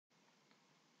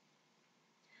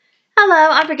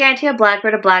Hello, I'm Brigantia,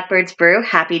 Blackbird of Blackbird's Brew.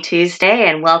 Happy Tuesday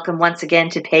and welcome once again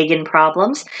to Pagan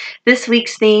Problems. This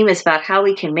week's theme is about how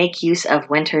we can make use of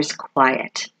winter's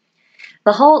quiet.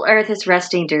 The whole earth is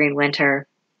resting during winter,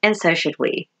 and so should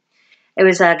we. It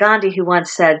was Gandhi who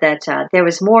once said that there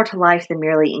was more to life than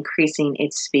merely increasing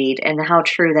its speed, and how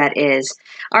true that is.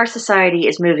 Our society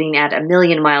is moving at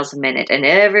 1,000,000 miles a minute, and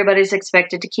everybody's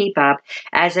expected to keep up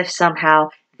as if somehow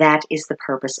that is the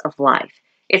purpose of life.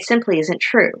 It simply isn't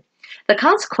true. The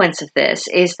consequence of this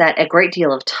is that a great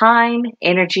deal of time,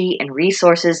 energy, and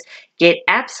resources get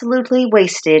absolutely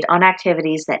wasted on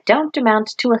activities that don't amount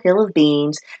to a hill of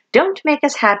beans, don't make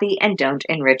us happy, and don't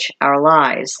enrich our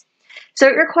lives. So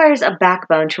it requires a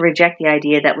backbone to reject the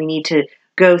idea that we need to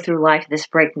go through life at this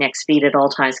breakneck speed at all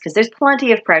times, because there's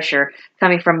plenty of pressure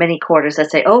coming from many quarters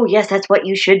that say, oh, yes, that's what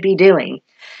you should be doing.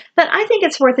 But I think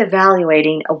it's worth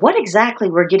evaluating what exactly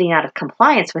we're getting out of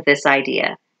compliance with this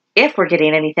idea, if we're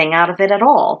getting anything out of it at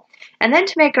all, and then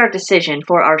to make our decision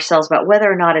for ourselves about whether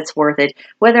or not it's worth it,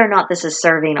 whether or not this is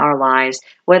serving our lives,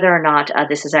 whether or not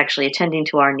this is actually attending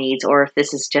to our needs, or if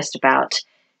this is just about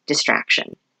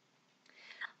distraction.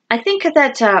 I think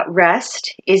that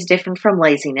rest is different from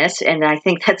laziness, and I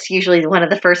think that's usually one of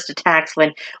the first attacks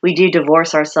when we do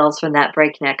divorce ourselves from that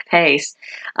breakneck pace.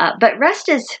 But rest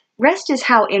is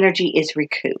how energy is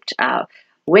recouped.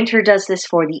 Winter does this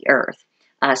for the earth.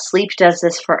 Sleep does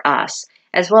this for us,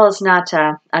 as well as not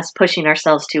us pushing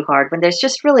ourselves too hard when there's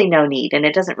just really no need and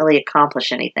it doesn't really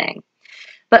accomplish anything.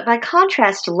 But by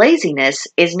contrast, laziness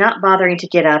is not bothering to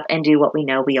get up and do what we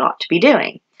know we ought to be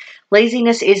doing.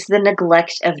 Laziness is the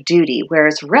neglect of duty,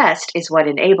 whereas rest is what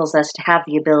enables us to have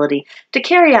the ability to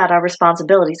carry out our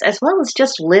responsibilities as well as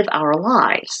just live our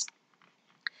lives.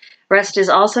 Rest is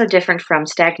also different from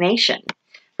stagnation.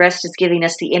 Rest is giving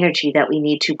us the energy that we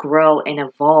need to grow and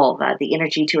evolve, the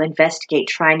energy to investigate,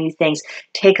 try new things,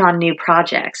 take on new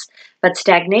projects. But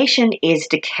stagnation is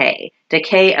decay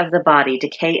of the body,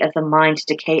 decay of the mind,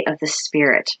 decay of the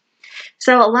spirit.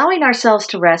 So allowing ourselves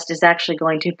to rest is actually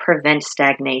going to prevent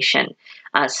stagnation.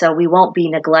 So we won't be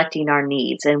neglecting our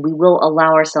needs, and we will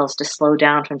allow ourselves to slow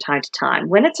down from time to time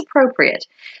when it's appropriate.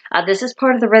 This is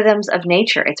part of the rhythms of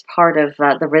nature. It's part of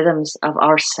the rhythms of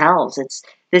ourselves.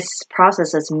 This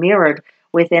process is mirrored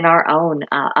within our own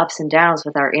ups and downs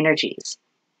with our energies.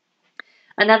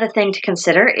 Another thing to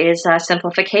consider is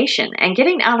simplification and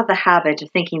getting out of the habit of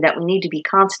thinking that we need to be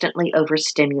constantly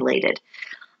overstimulated.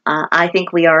 I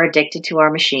think we are addicted to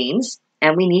our machines,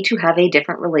 and we need to have a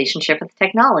different relationship with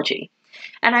technology.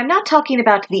 And I'm not talking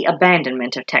about the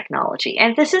abandonment of technology.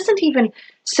 And this isn't even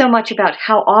so much about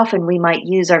how often we might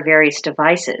use our various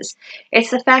devices. It's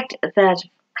the fact that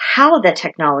how the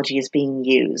technology is being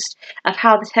used, of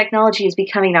how the technology is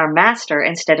becoming our master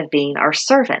instead of being our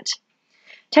servant.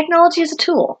 Technology is a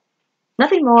tool,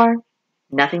 nothing more,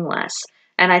 nothing less.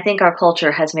 And I think our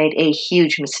culture has made a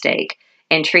huge mistake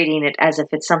in treating it as if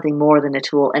it's something more than a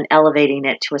tool and elevating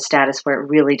it to a status where it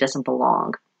really doesn't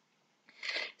belong.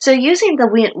 So using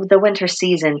the winter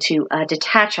season to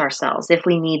detach ourselves, if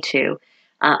we need to,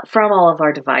 from all of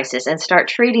our devices and start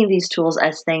treating these tools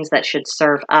as things that should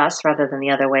serve us rather than the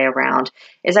other way around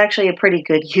is actually a pretty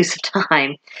good use of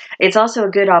time. It's also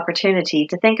a good opportunity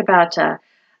to think about,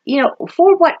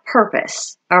 for what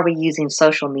purpose are we using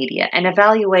social media, and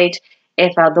evaluate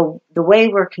if the way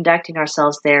we're conducting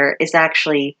ourselves there is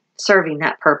actually serving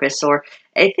that purpose, or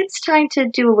if it's time to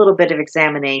do a little bit of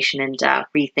examination and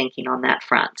rethinking on that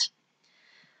front.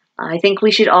 I think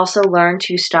we should also learn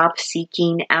to stop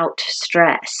seeking out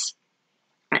stress.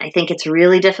 I think it's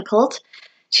really difficult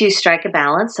to strike a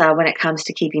balance when it comes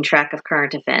to keeping track of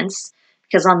current events,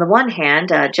 because on the one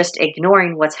hand, just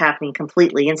ignoring what's happening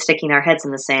completely and sticking our heads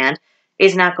in the sand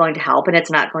is not going to help, and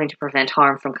it's not going to prevent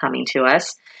harm from coming to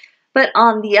us. But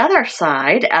on the other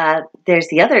side, there's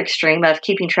the other extreme of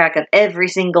keeping track of every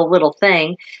single little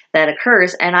thing that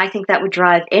occurs, and I think that would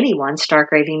drive anyone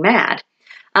stark raving mad.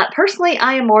 Personally,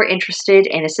 I am more interested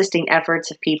in assisting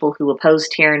efforts of people who oppose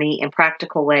tyranny in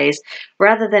practical ways,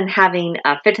 rather than having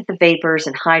fit to the vapors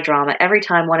and high drama every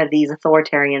time one of these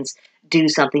authoritarians do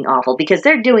something awful, because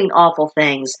they're doing awful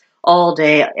things all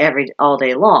day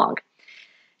long.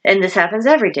 And this happens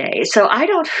every day. So I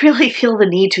don't really feel the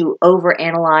need to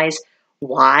overanalyze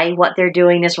why what they're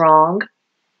doing is wrong.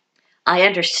 I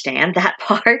understand that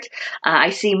part. I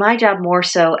see my job more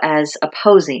so as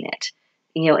opposing it,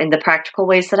 in the practical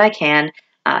ways that I can,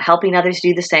 helping others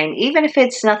do the same, even if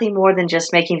it's nothing more than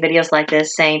just making videos like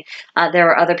this saying there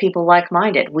are other people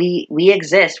like-minded. We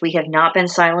exist. We have not been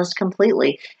silenced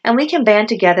completely, and we can band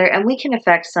together and we can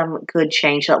affect some good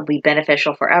change that will be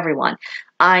beneficial for everyone.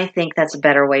 I think that's a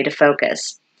better way to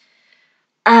focus.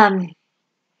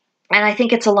 And I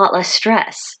think it's a lot less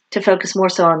stress to focus more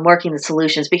so on working the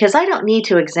solutions because I don't need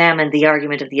to examine the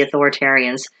argument of the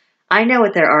authoritarians. I know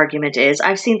what their argument is.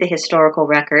 I've seen the historical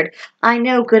record. I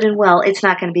know good and well it's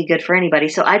not going to be good for anybody,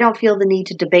 so I don't feel the need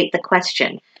to debate the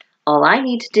question. All I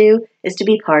need to do is to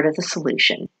be part of the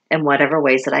solution in whatever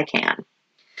ways that I can.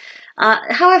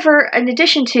 However, in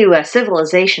addition to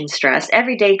civilization stress,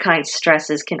 everyday kind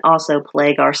stresses can also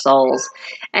plague our souls.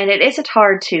 And it isn't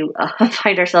hard to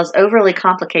find ourselves overly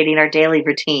complicating our daily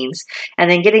routines and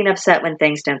then getting upset when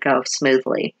things don't go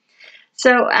smoothly.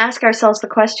 So ask ourselves the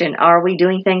question, are we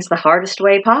doing things the hardest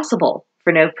way possible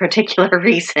for no particular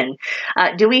reason?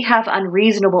 Do we have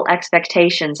unreasonable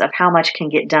expectations of how much can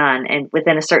get done and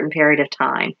within a certain period of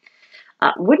time?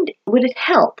 Would it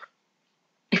help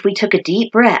if we took a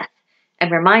deep breath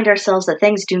and remind ourselves that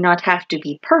things do not have to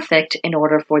be perfect in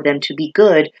order for them to be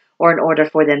good or in order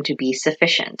for them to be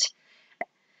sufficient?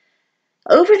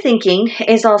 Overthinking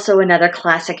is also another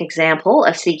classic example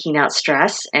of seeking out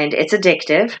stress, and it's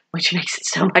addictive, which makes it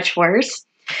so much worse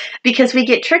because we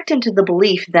get tricked into the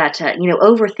belief that,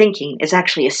 overthinking is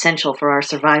actually essential for our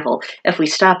survival. If we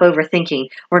stop overthinking,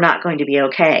 we're not going to be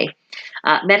okay.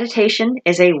 Meditation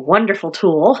is a wonderful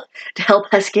tool to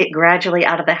help us get gradually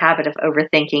out of the habit of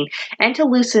overthinking and to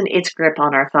loosen its grip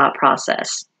on our thought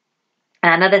process.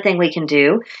 Another thing we can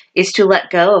do is to let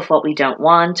go of what we don't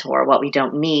want or what we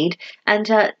don't need, and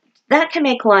that can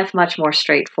make life much more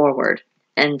straightforward.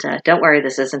 And don't worry,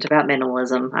 this isn't about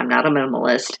minimalism. I'm not a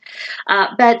minimalist.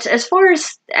 But as far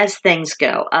as things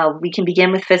go, we can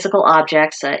begin with physical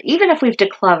objects. Even if we've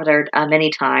decluttered many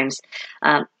times,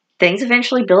 things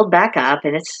eventually build back up,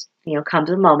 and it's comes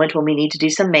a moment when we need to do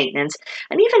some maintenance.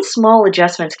 And even small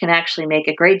adjustments can actually make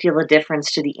a great deal of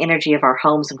difference to the energy of our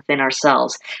homes and within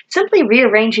ourselves. Simply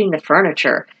rearranging the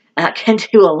furniture can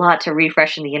do a lot to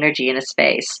refreshen the energy in a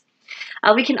space.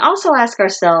 We can also ask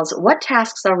ourselves, what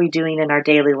tasks are we doing in our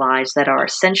daily lives that are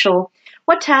essential?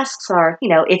 What tasks are,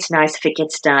 it's nice if it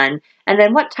gets done? And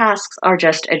then what tasks are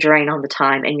just a drain on the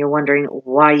time and you're wondering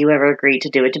why you ever agreed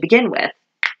to do it to begin with?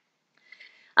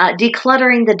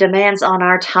 Decluttering the demands on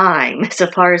our time, so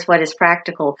far as what is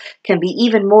practical, can be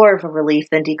even more of a relief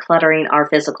than decluttering our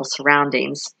physical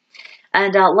surroundings.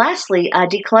 And lastly,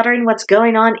 decluttering what's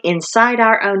going on inside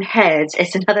our own heads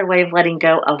is another way of letting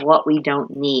go of what we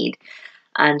don't need.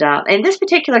 And in this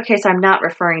particular case, I'm not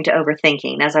referring to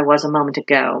overthinking, as I was a moment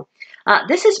ago.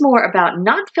 This is more about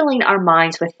not filling our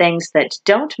minds with things that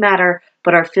don't matter,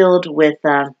 but are filled with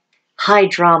high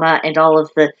drama and all of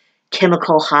the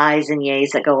chemical highs and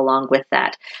yays that go along with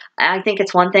that. I think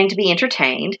it's one thing to be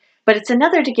entertained, but it's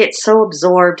another to get so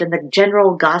absorbed in the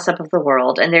general gossip of the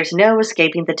world, and there's no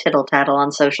escaping the tittle-tattle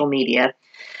on social media.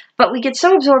 But we get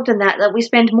so absorbed in that we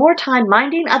spend more time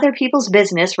minding other people's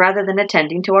business rather than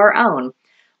attending to our own.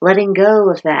 Letting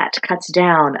go of that cuts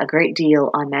down a great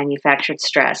deal on manufactured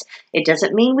stress. It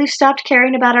doesn't mean we've stopped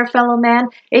caring about our fellow man.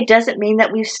 It doesn't mean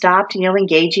that we've stopped,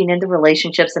 engaging in the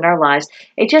relationships in our lives.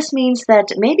 It just means that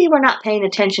maybe we're not paying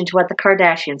attention to what the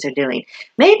Kardashians are doing.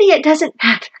 Maybe it doesn't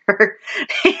matter.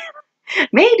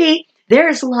 Maybe there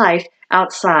is life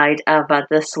outside of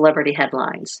the celebrity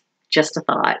headlines. Just a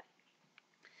thought.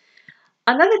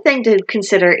 Another thing to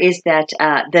consider is that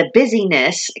the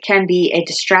busyness can be a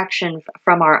distraction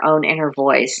from our own inner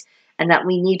voice, and that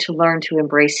we need to learn to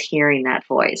embrace hearing that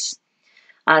voice.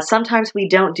 Sometimes we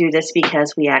don't do this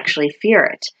because we actually fear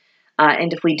it.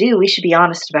 And if we do, we should be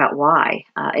honest about why.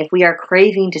 If we are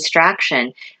craving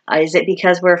distraction, is it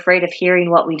because we're afraid of hearing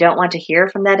what we don't want to hear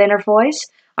from that inner voice?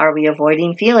 Are we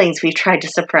avoiding feelings we've tried to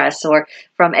suppress, or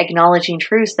from acknowledging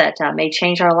truths that may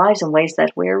change our lives in ways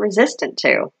that we're resistant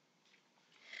to?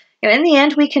 In the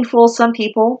end, we can fool some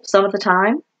people some of the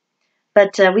time,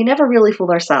 but we never really fool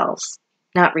ourselves.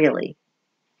 Not really.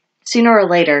 Sooner or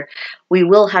later, we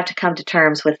will have to come to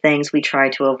terms with things we try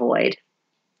to avoid.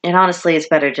 And honestly, it's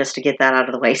better just to get that out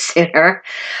of the way sooner.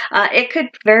 It could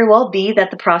very well be that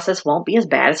the process won't be as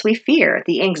bad as we fear.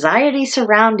 The anxiety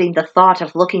surrounding the thought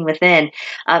of looking within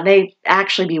may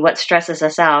actually be what stresses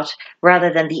us out,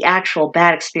 rather than the actual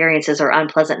bad experiences or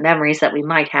unpleasant memories that we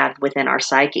might have within our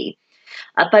psyche.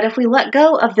 But if we let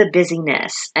go of the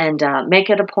busyness and make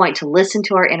it a point to listen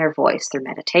to our inner voice through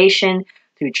meditation,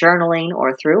 through journaling,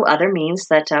 or through other means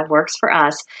that works for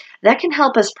us, that can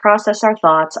help us process our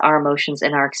thoughts, our emotions,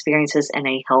 and our experiences in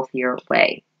a healthier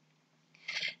way.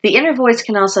 The inner voice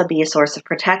can also be a source of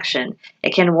protection.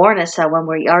 It can warn us when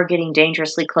we are getting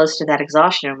dangerously close to that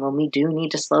exhaustion and when we do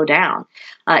need to slow down.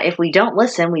 If we don't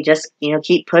listen, we just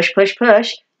keep push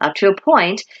up to a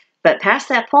point, but past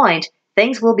that point,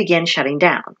 things will begin shutting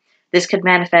down. This could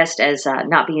manifest as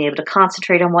not being able to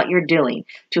concentrate on what you're doing,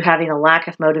 to having a lack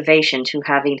of motivation, to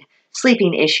having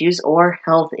sleeping issues, or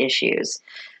health issues.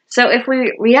 So if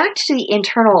we react to the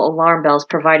internal alarm bells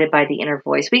provided by the inner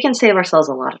voice, we can save ourselves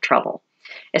a lot of trouble,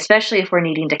 especially if we're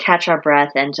needing to catch our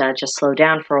breath and just slow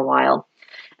down for a while.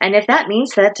 And if that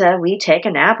means that we take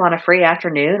a nap on a free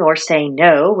afternoon or say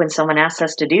no when someone asks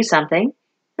us to do something,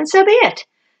 then so be it.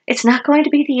 It's not going to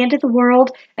be the end of the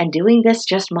world, and doing this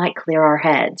just might clear our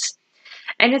heads.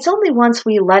 And it's only once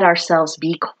we let ourselves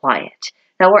be quiet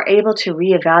that we're able to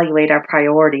reevaluate our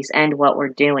priorities and what we're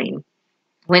doing.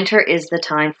 Winter is the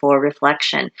time for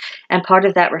reflection, and part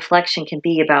of that reflection can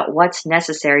be about what's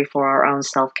necessary for our own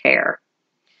self-care.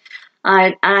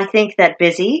 I think that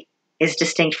busy is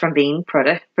distinct from being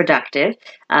productive.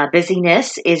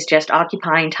 Busyness is just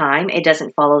occupying time. It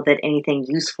doesn't follow that anything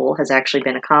useful has actually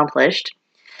been accomplished.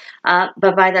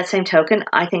 But by that same token,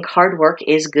 I think hard work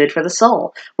is good for the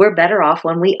soul. We're better off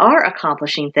when we are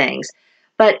accomplishing things.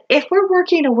 But if we're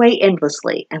working away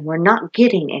endlessly and we're not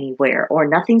getting anywhere or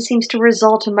nothing seems to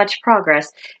result in much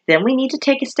progress, then we need to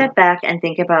take a step back and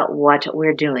think about what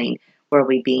we're doing. Were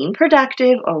we being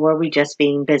productive or were we just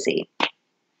being busy?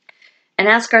 And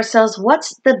ask ourselves,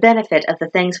 what's the benefit of the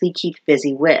things we keep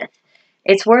busy with?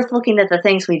 It's worth looking at the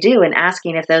things we do and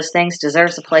asking if those things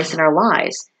deserve a place in our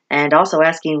lives, and also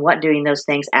asking what doing those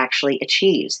things actually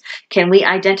achieves. Can we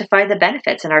identify the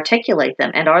benefits and articulate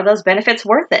them, and are those benefits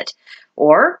worth it?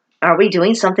 Or are we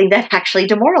doing something that actually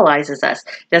demoralizes us?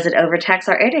 Does it overtax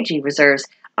our energy reserves?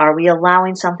 Are we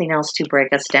allowing something else to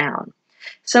break us down?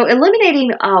 So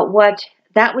eliminating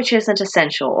that which isn't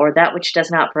essential or that which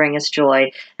does not bring us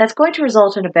joy, that's going to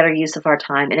result in a better use of our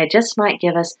time, and it just might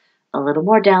give us a little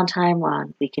more downtime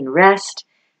when we can rest,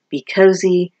 be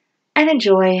cozy, and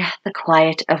enjoy the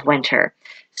quiet of winter.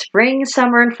 Spring,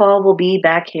 summer, and fall will be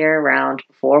back here around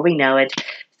before we know it.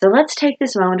 So let's take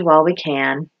this moment while we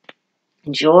can.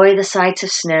 Enjoy the sights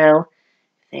of snow,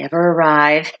 if they ever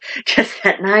arrive. Just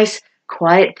that nice,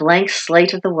 quiet, blank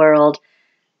slate of the world.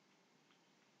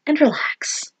 And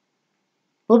relax.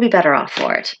 We'll be better off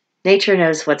for it. Nature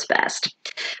knows what's best.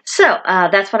 So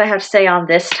that's what I have to say on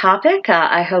this topic.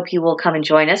 I hope you will come and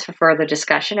join us for further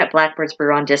discussion at Blackbird's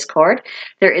Brew on Discord.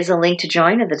 There is a link to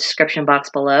join in the description box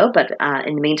below, but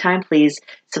in the meantime, please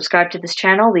subscribe to this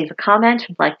channel, leave a comment,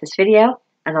 like this video,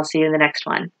 and I'll see you in the next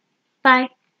one. Bye.